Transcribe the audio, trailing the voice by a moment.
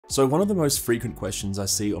So one of the most frequent questions I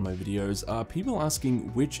see on my videos are people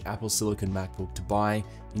asking which Apple Silicon MacBook to buy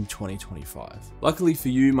in 2025. Luckily for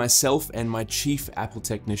you, myself and my chief Apple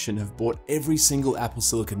technician have bought every single Apple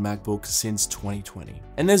Silicon MacBook since 2020.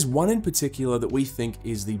 And there's one in particular that we think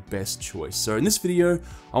is the best choice. So in this video,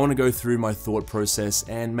 I want to go through my thought process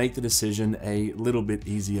and make the decision a little bit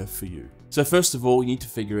easier for you. So first of all, you need to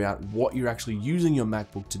figure out what you're actually using your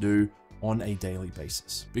MacBook to do on a daily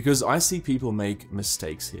basis. Because I see people make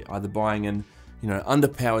mistakes here, either buying an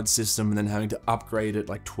underpowered system and then having to upgrade it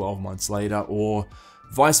like 12 months later, or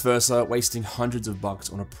vice versa, wasting hundreds of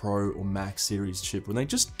bucks on a Pro or Max series chip when they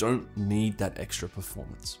just don't need that extra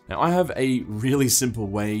performance. Now I have a really simple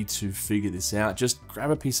way to figure this out. Just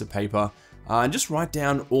grab a piece of paper and just write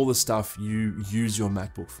down all the stuff you use your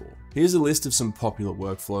MacBook for. Here's a list of some popular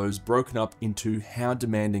workflows broken up into how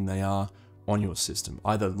demanding they are on your system,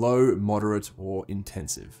 either low, moderate, or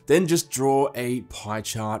intensive. Then just draw a pie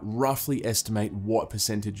chart, roughly estimate what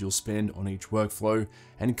percentage you'll spend on each workflow,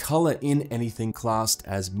 and color in anything classed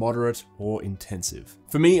as moderate or intensive.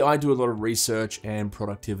 For me, I do a lot of research and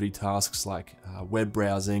productivity tasks like web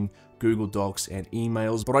browsing, Google Docs, and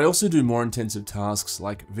emails, but I also do more intensive tasks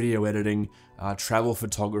like video editing, travel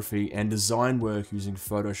photography, and design work using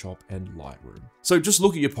Photoshop and Lightroom. So just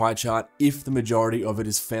look at your pie chart. If the majority of it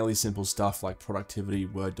is fairly simple stuff like productivity,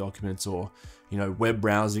 Word documents, or web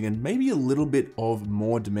browsing, and maybe a little bit of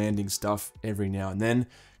more demanding stuff every now and then,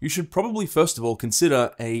 you should probably first of all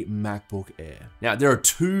consider a MacBook Air. Now, there are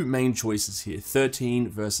two main choices here, 13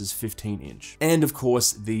 versus 15 inch. And of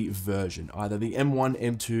course, the version, either the M1,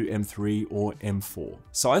 M2, M3, or M4.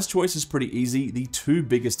 Size choice is pretty easy. The two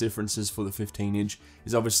biggest differences for the 15 inch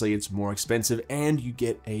is obviously it's more expensive and you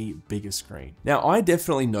get a bigger screen. Now, I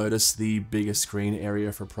definitely notice the bigger screen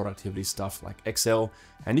area for productivity stuff like Excel,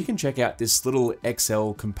 and you can check out this little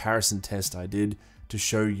Excel comparison test I did to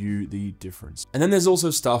show you the difference. And then there's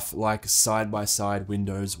also stuff like side-by-side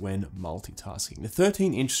windows when multitasking. The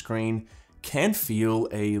 13-inch screen can feel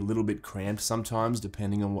a little bit cramped sometimes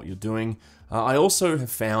depending on what you're doing. I also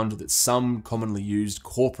have found that some commonly used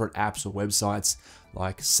corporate apps or websites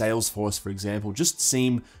like Salesforce, for example, just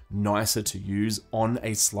seem nicer to use on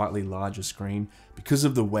a slightly larger screen because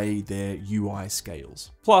of the way their UI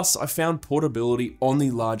scales. Plus, I found portability on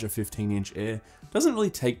the larger 15-inch Air doesn't really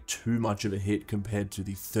take too much of a hit compared to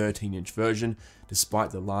the 13-inch version,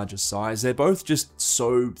 despite the larger size. They're both just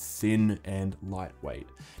so thin and lightweight.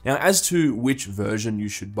 Now, as to which version you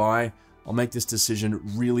should buy, I'll make this decision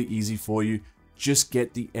really easy for you. Just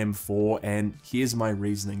get the M4, and here's my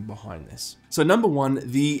reasoning behind this. So number one,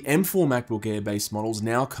 the M4 MacBook Air base models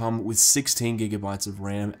now come with 16 gigabytes of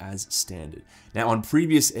RAM as standard. Now on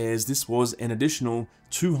previous Airs, this was an additional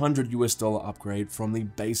 $200 upgrade from the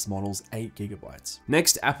base model's 8 gigabytes.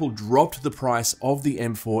 Next, Apple dropped the price of the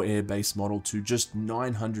M4 Air base model to just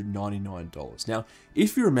 $999. Now,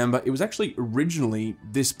 if you remember, it was actually originally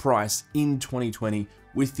this price in 2020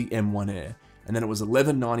 with the M1 Air. And then it was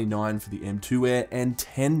 $1199 for the M2 Air and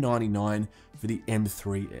 $1099 for the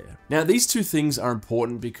M3 Air. Now, these two things are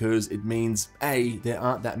important because it means A, there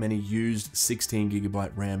aren't that many used 16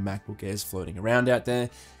 gigabyte RAM MacBook Airs floating around out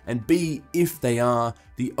there, and B, if they are,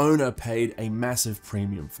 the owner paid a massive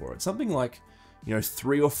premium for it. Something like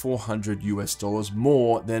 $300 or $400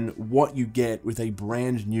 more than what you get with a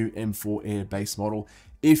brand new M4 Air base model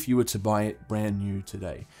if you were to buy it brand new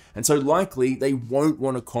today. And so likely they won't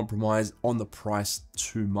want to compromise on the price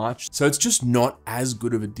too much. So it's just not as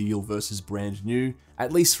good of a deal versus brand new,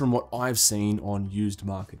 at least from what I've seen on used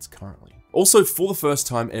markets currently. Also, for the first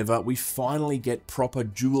time ever, we finally get proper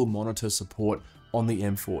dual monitor support on the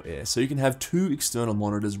M4 Air. So you can have two external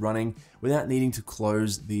monitors running without needing to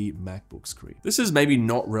close the MacBook screen. This is maybe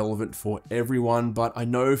not relevant for everyone, but I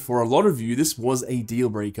know for a lot of you, this was a deal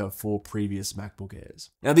breaker for previous MacBook Airs.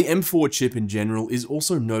 Now, the M4 chip in general is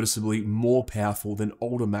also noticeably more powerful than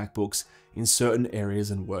older MacBooks in certain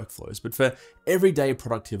areas and workflows, but for everyday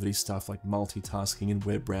productivity stuff like multitasking and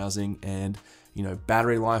web browsing and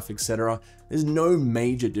battery life, etc., there's no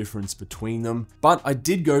major difference between them. But I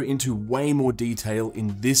did go into way more detail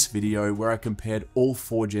in this video where I compared all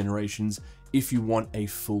four generations if you want a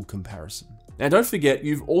full comparison. Now, don't forget,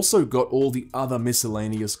 you've also got all the other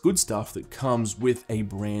miscellaneous good stuff that comes with a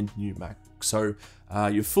brand new MacBook. So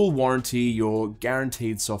your full warranty, your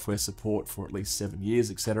guaranteed software support for at least 7 years,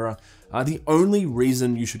 etc. The only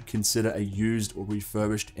reason you should consider a used or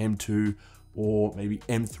refurbished M2 or maybe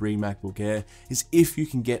M3 MacBook Air is if you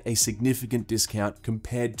can get a significant discount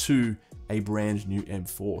compared to a brand new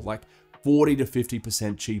M4, like 40 to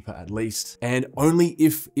 50% cheaper at least, and only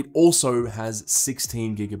if it also has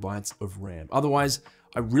 16 gigabytes of RAM. Otherwise,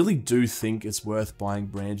 I really do think it's worth buying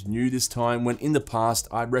brand new this time, when in the past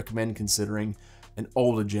I'd recommend considering an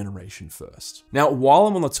older generation first. Now, while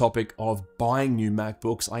I'm on the topic of buying new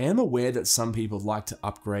MacBooks, I am aware that some people like to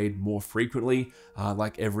upgrade more frequently,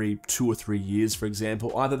 like every 2 or 3 years, for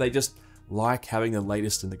example. Either they just like having the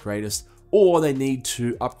latest and the greatest, or they need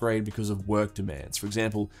to upgrade because of work demands, for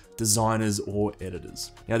example, designers or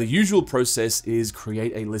editors. Now, the usual process is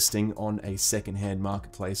create a listing on a secondhand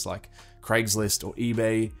marketplace like Craigslist or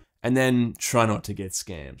eBay, and then try not to get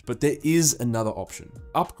scammed. But there is another option.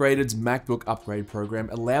 Upgraded's MacBook Upgrade program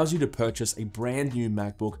allows you to purchase a brand new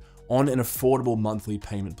MacBook on an affordable monthly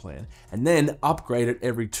payment plan, and then upgrade it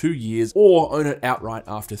every 2 years or own it outright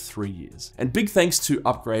after 3 years. And big thanks to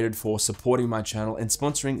Upgraded for supporting my channel and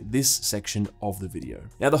sponsoring this section of the video.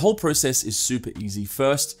 Now, the whole process is super easy.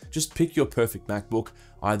 First, just pick your perfect MacBook,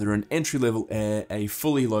 either an entry-level Air, a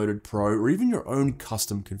fully loaded Pro, or even your own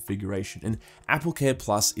custom configuration, and AppleCare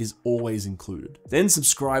Plus is always included. Then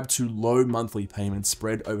subscribe to low monthly payments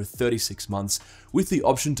spread over 36 months with the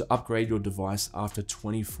option to upgrade your device after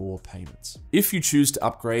 24 payments. If you choose to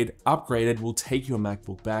upgrade, Upgraded will take your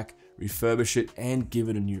MacBook back, refurbish it, and give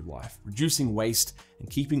it a new life, reducing waste and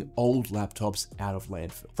keeping old laptops out of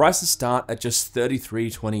landfill. Prices start at just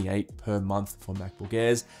 $33.28 per month for MacBook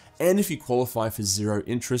Airs, and if you qualify for 0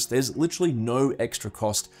 interest, there's literally no extra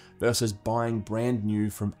cost versus buying brand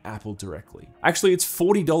new from Apple directly. Actually, it's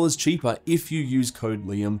 $40 cheaper if you use code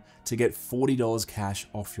Liam to get $40 cash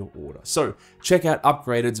off your order. So check out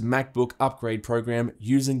Upgraded's MacBook Upgrade program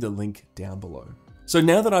using the link down below. So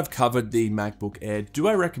now that I've covered the MacBook Air, do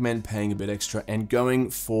I recommend paying a bit extra and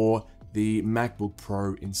going for the MacBook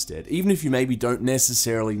Pro instead, even if you maybe don't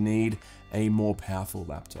necessarily need a more powerful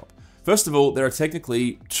laptop? First of all, there are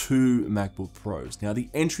technically 2 MacBook Pros. Now, the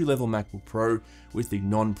entry-level MacBook Pro with the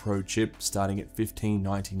non-Pro chip starting at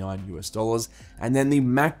 $15.99 US, and then the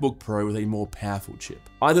MacBook Pro with a more powerful chip,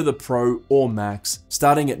 either the Pro or Max,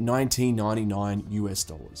 starting at $19.99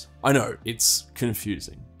 US. I know, it's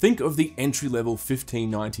confusing. Think of the entry-level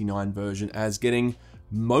 $15.99 version as getting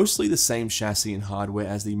mostly the same chassis and hardware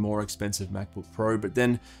as the more expensive MacBook Pro, but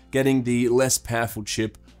then getting the less powerful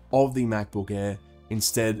chip of the MacBook Air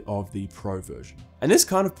instead of the Pro version. And this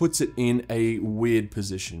kind of puts it in a weird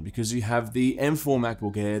position because you have the M4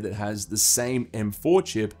 MacBook Air that has the same M4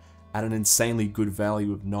 chip at an insanely good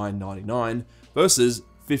value of $9.99 versus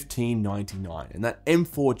 $15.99. And that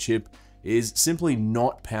M4 chip is simply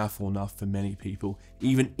not powerful enough for many people,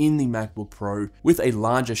 even in the MacBook Pro with a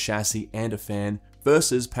larger chassis and a fan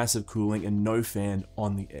versus passive cooling and no fan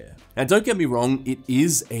on the Air. Now, don't get me wrong, it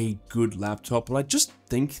is a good laptop, but I just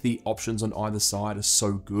think the options on either side are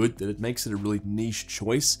so good that it makes it a really niche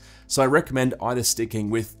choice. So I recommend either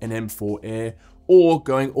sticking with an M4 Air or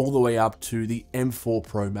going all the way up to the M4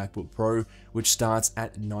 Pro MacBook Pro, which starts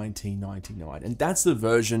at $19.99. And that's the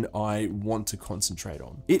version I want to concentrate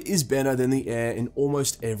on. It is better than the Air in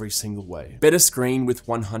almost every single way. Better screen with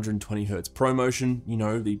 120Hz ProMotion, you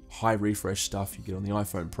know, the high refresh stuff you get on the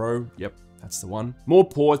iPhone Pro. Yep, that's the one. More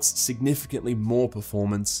ports, significantly more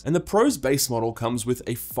performance, and the Pro's base model comes with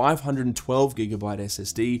a 512GB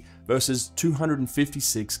SSD versus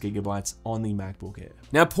 256GB on the MacBook Air.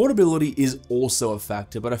 Now, portability is also a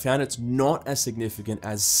factor, but I found it's not as significant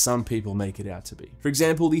as some people make it out to be. For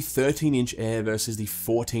example, the 13-inch Air versus the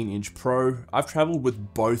 14-inch Pro, I've traveled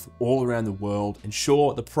with both all around the world, and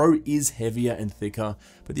sure, the Pro is heavier and thicker,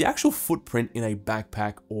 but the actual footprint in a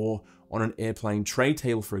backpack or on an airplane tray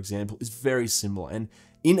table, for example, is very similar. And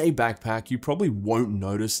in a backpack, you probably won't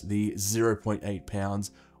notice the 0.8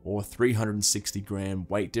 pounds or 360 gram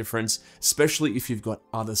weight difference, especially if you've got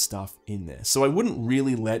other stuff in there. So I wouldn't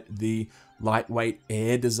really let the lightweight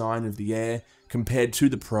Air design of the Air compared to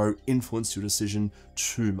the Pro influence your decision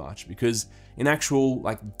too much, because in actual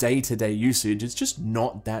like day-to-day usage, it's just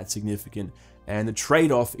not that significant. And the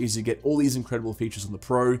trade-off is you get all these incredible features on the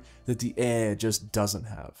Pro that the Air just doesn't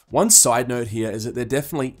have. One side note here is that there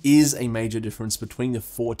definitely is a major difference between the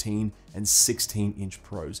 14 and 16-inch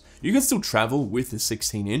Pros. You can still travel with the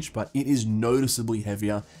 16-inch, but it is noticeably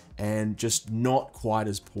heavier and just not quite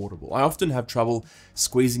as portable. I often have trouble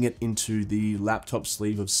squeezing it into the laptop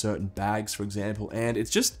sleeve of certain bags, for example, and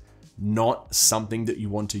it's just not something that you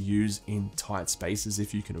want to use in tight spaces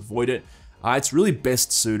if you can avoid it. It's really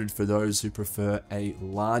best suited for those who prefer a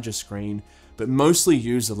larger screen, but mostly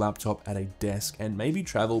use the laptop at a desk and maybe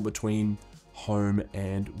travel between home,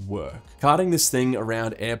 and work. Carting this thing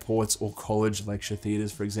around airports or college lecture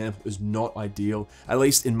theaters, for example, is not ideal, at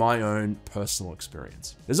least in my own personal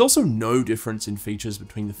experience. There's also no difference in features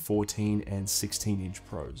between the 14 and 16-inch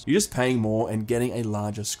Pros. You're just paying more and getting a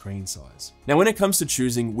larger screen size. Now, when it comes to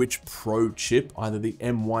choosing which Pro chip, either the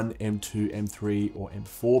M1, M2, M3, or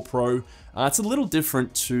M4 Pro, it's a little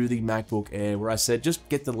different to the MacBook Air, where I said just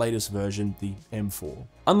get the latest version, the M4.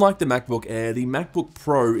 Unlike the MacBook Air, the MacBook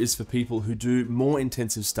Pro is for people who do more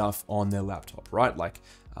intensive stuff on their laptop, right? Like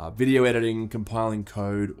video editing, compiling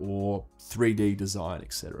code, or 3D design,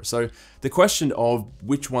 etc. So the question of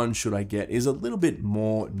which one should I get is a little bit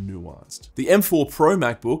more nuanced. The M4 Pro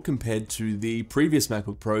MacBook, compared to the previous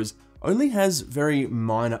MacBook Pros, only has very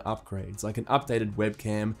minor upgrades, like an updated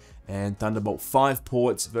webcam and Thunderbolt 5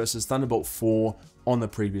 ports versus Thunderbolt 4 on the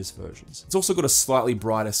previous versions. It's also got a slightly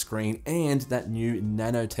brighter screen and that new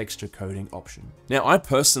nano texture coding option. Now, I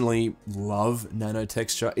personally love nano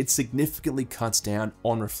texture. It significantly cuts down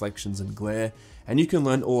on reflections and glare, and you can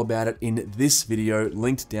learn all about it in this video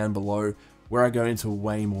linked down below, where I go into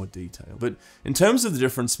way more detail. But in terms of the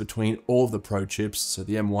difference between all of the Pro chips, so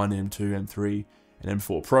the M1, M2, M3, and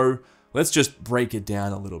M4 Pro, let's just break it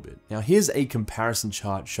down a little bit. Now, here's a comparison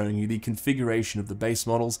chart showing you the configuration of the base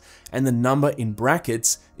models, and the number in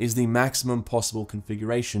brackets is the maximum possible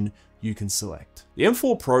configuration you can select. The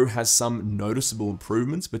M4 Pro has some noticeable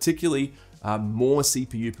improvements, particularly more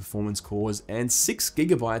CPU performance cores and 6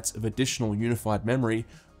 GB of additional unified memory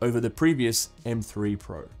over the previous M3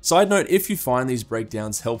 Pro. Side note, if you find these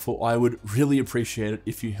breakdowns helpful, I would really appreciate it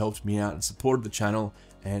if you helped me out and supported the channel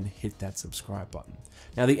and hit that subscribe button.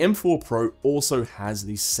 Now, the M4 Pro also has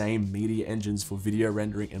the same media engines for video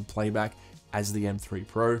rendering and playback as the M3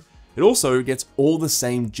 Pro. It also gets all the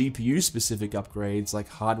same GPU specific upgrades like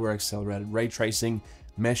hardware accelerated ray tracing,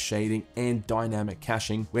 mesh shading, and dynamic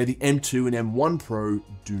caching, where the M2 and M1 Pro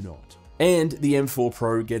do not. And the M4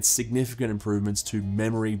 Pro gets significant improvements to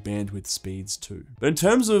memory bandwidth speeds too. But in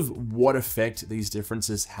terms of what effect these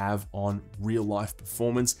differences have on real life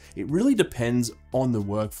performance, it really depends on the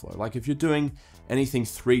workflow. Like if you're doing anything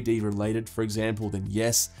 3D related, for example, then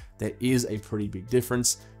yes, there is a pretty big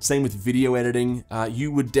difference. Same with video editing,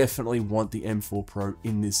 you would definitely want the M4 Pro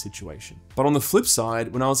in this situation. But on the flip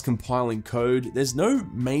side, when I was compiling code, there's no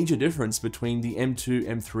major difference between the M2,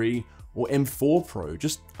 M3, or M4 Pro,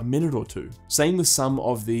 just a minute or two. Same with some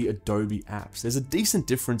of the Adobe apps. There's a decent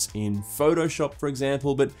difference in Photoshop, for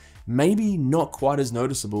example, but maybe not quite as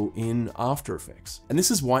noticeable in After Effects. And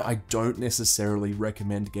this is why I don't necessarily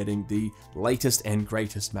recommend getting the latest and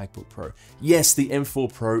greatest MacBook Pro. Yes, the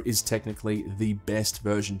M4 Pro is technically the best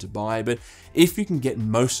version to buy, but if you can get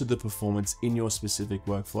most of the performance in your specific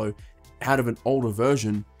workflow out of an older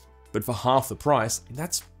version, but for half the price,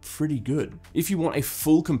 that's pretty good. If you want a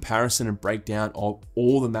full comparison and breakdown of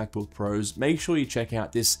all the MacBook Pros, make sure you check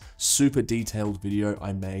out this super detailed video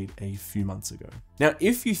I made a few months ago. Now,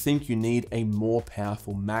 if you think you need a more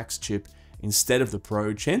powerful Max chip instead of the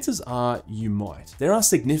Pro, chances are you might. There are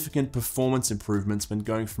significant performance improvements when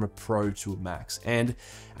going from a Pro to a Max, and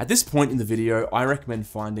at this point in the video, I recommend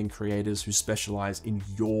finding creators who specialize in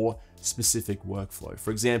your specific workflow. For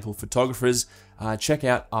example, photographers, check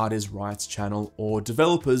out Artiz Wright's channel, or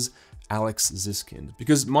developers, Alex Ziskind,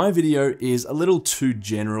 because my video is a little too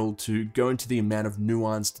general to go into the amount of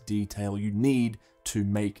nuanced detail you need to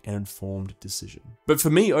make an informed decision. But for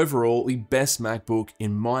me overall, the best MacBook,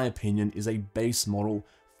 in my opinion, is a base model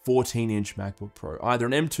 14-inch MacBook Pro. Either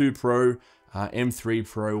an M2 Pro, M3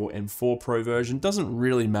 Pro, or M4 Pro version, doesn't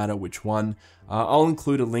really matter which one. I'll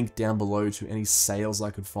include a link down below to any sales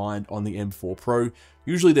I could find on the M4 Pro.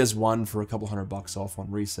 Usually there's one for a couple $100 off on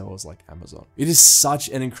resellers like Amazon. It is such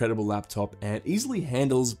an incredible laptop and easily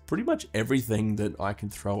handles pretty much everything that I can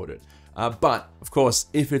throw at it. But of course,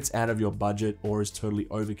 if it's out of your budget or is totally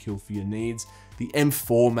overkill for your needs, the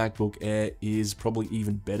M4 MacBook Air is probably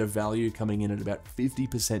even better value, coming in at about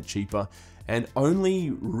 50% cheaper and only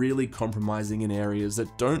really compromising in areas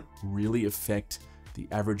that don't really affect the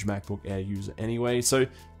average MacBook Air user anyway. So you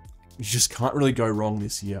just can't really go wrong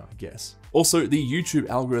this year, I guess. Also, the YouTube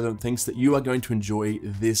algorithm thinks that you are going to enjoy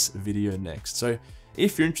this video next. So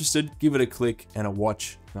if you're interested, give it a click and a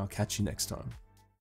watch, and I'll catch you next time.